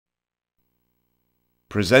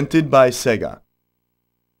Presented by Sega.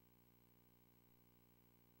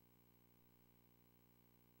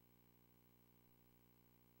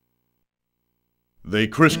 They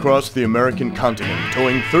crisscross the American continent,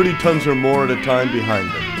 towing 30 tons or more at a time behind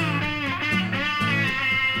them.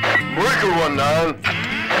 Breaker 1 down.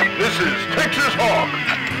 This is Texas Hawk.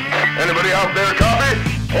 Anybody out there copy?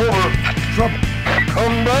 Over. Trouble.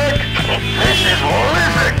 Come back. This is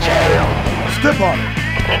Lizard Jail. Step on it.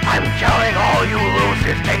 I'm telling all you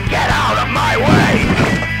losers to get out of my way.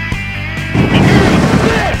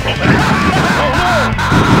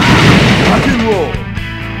 Rock and roll.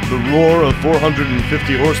 The roar of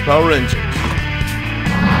 450 horsepower engines.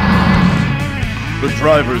 The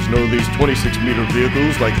drivers know these 26-meter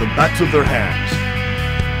vehicles like the backs of their hands.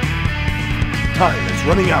 Time is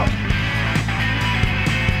running out.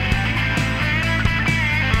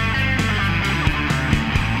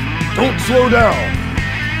 Don't slow down.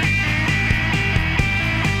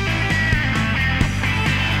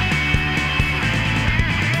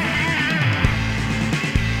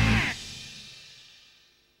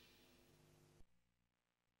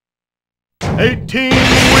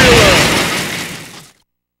 Eighteen-wheeler.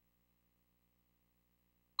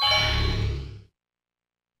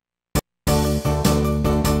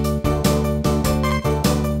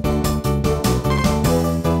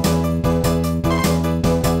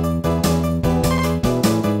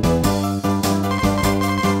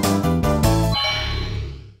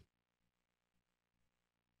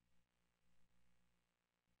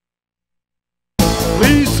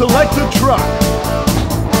 Please select the truck.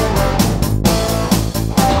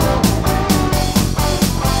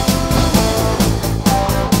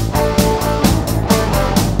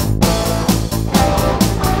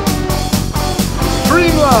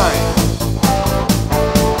 Streamline.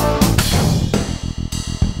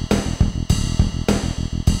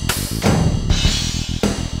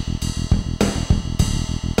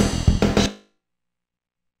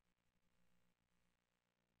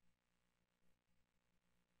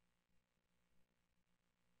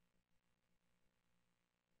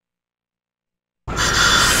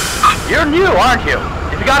 You're new, aren't you?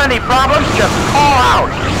 If you got any problems, just call out.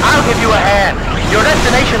 I'll give you a hand. Your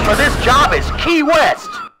destination for this job is Key West.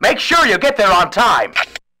 Make sure you get there on time.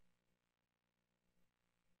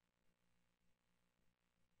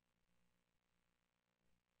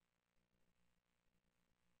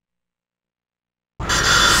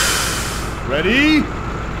 Ready?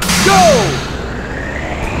 Go!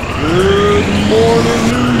 Good morning,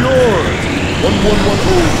 New York.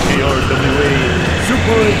 1110 KRWA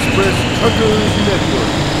Super Express Truckers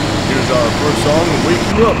Network. Here's our first song, Wake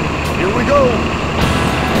You Up. Here we go.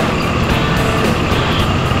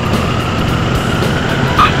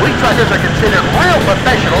 We truckers are considered real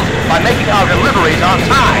professionals by making our deliveries on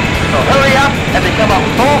time. So hurry up and become a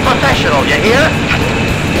full professional, you hear?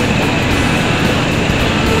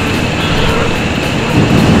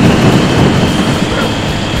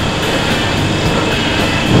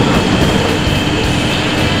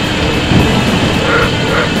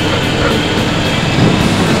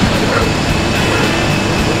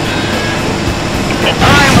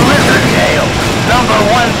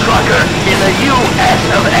 #1 trucker in the U.S.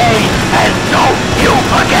 of A. And don't you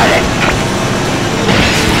forget it!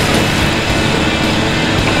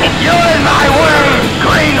 You're in my way,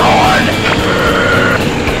 greenhorn!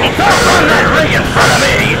 Don't run that ring in front of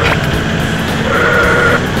me!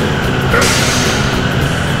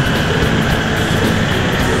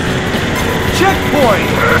 Checkpoint!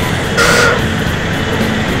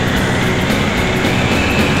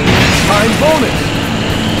 Time bonus!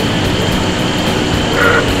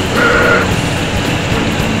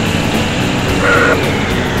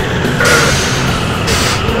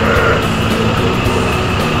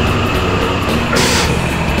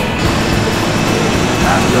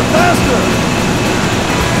 Faster, faster!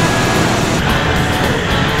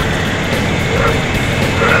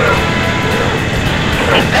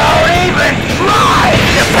 Don't even try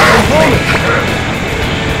to pass me!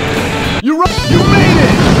 You made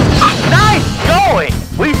it! Nice going!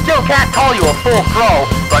 We still can't call you a full pro,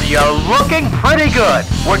 but you're looking pretty good.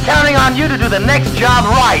 We're counting on you to do the next job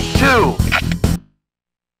right, too.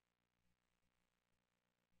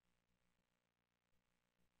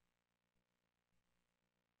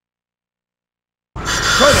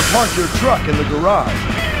 Try to park your truck in the garage.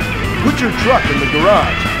 Put your truck in the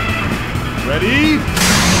garage. Ready?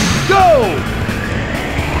 Go!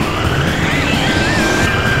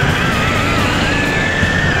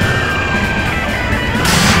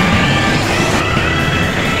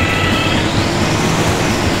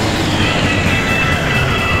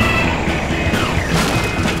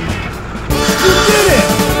 You did it!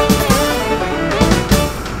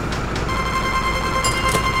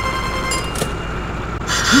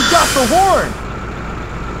 the horn!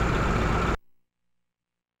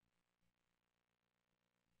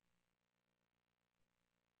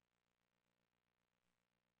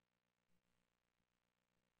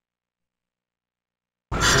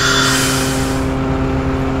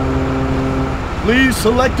 Please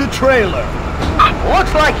select a trailer.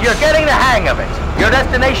 Looks like you're getting the hang of it. Your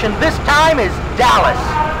destination this time is Dallas.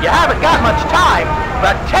 You haven't got much time,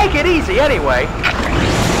 but take it easy anyway.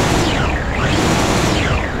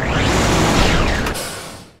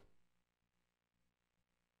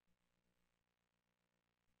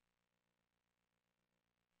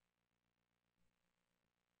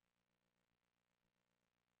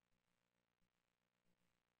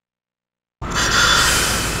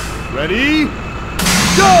 Ready?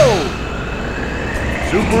 Go!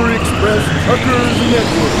 Super Express Truckers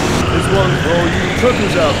Network. This one's for all you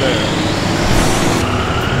truckers out there.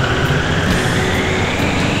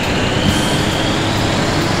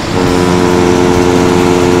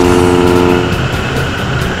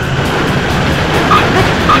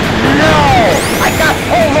 No! I got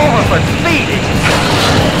pulled over for speeding.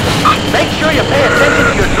 Make sure you pay attention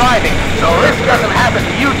to your driving so this doesn't happen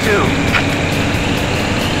to you too.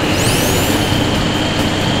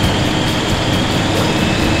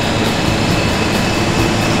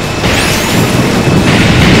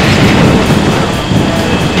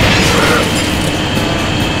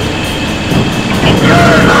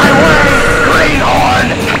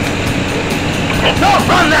 Don't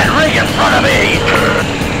run that rig in front of me!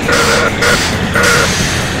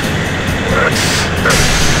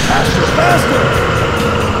 Faster, faster!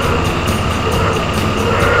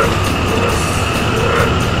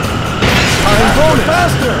 Time bonus!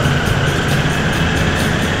 Faster!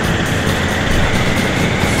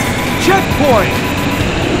 Checkpoint!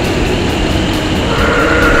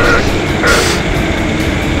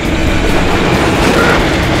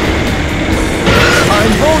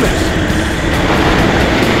 Time bonus!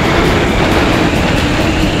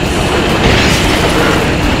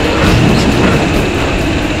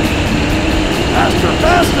 Faster,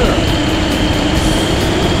 faster!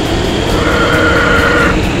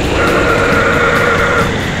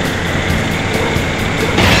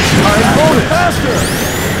 Time bonus! Faster!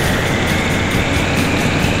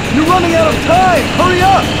 You're running out of time! Hurry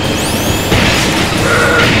up!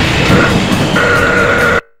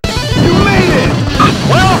 You made it!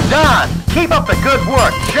 Well done! Keep up the good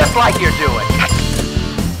work, just like you're doing.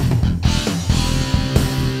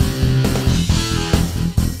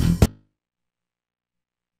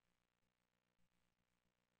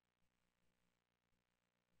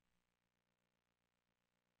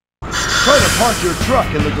 Try to park your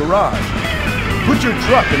truck in the garage. Put your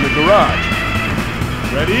truck in the garage.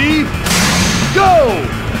 Ready? Go!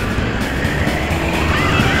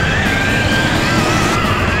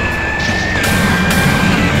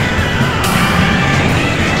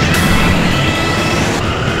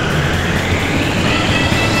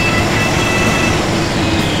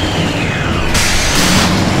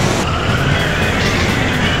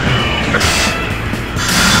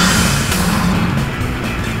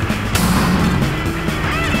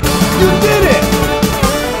 You did it!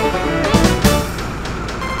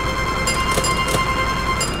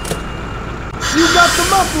 You got the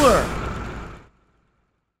muffler!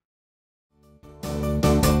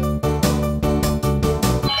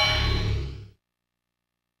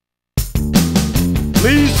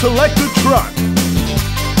 Please select a truck.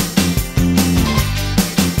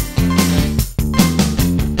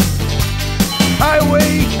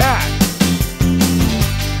 Highway Cat.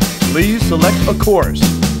 Please select a course.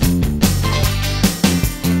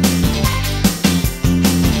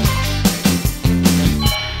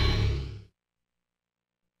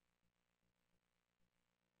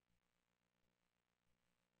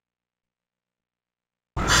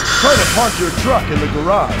 Try to park your truck in the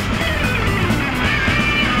garage.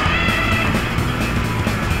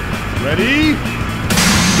 Ready?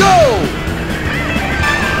 Go!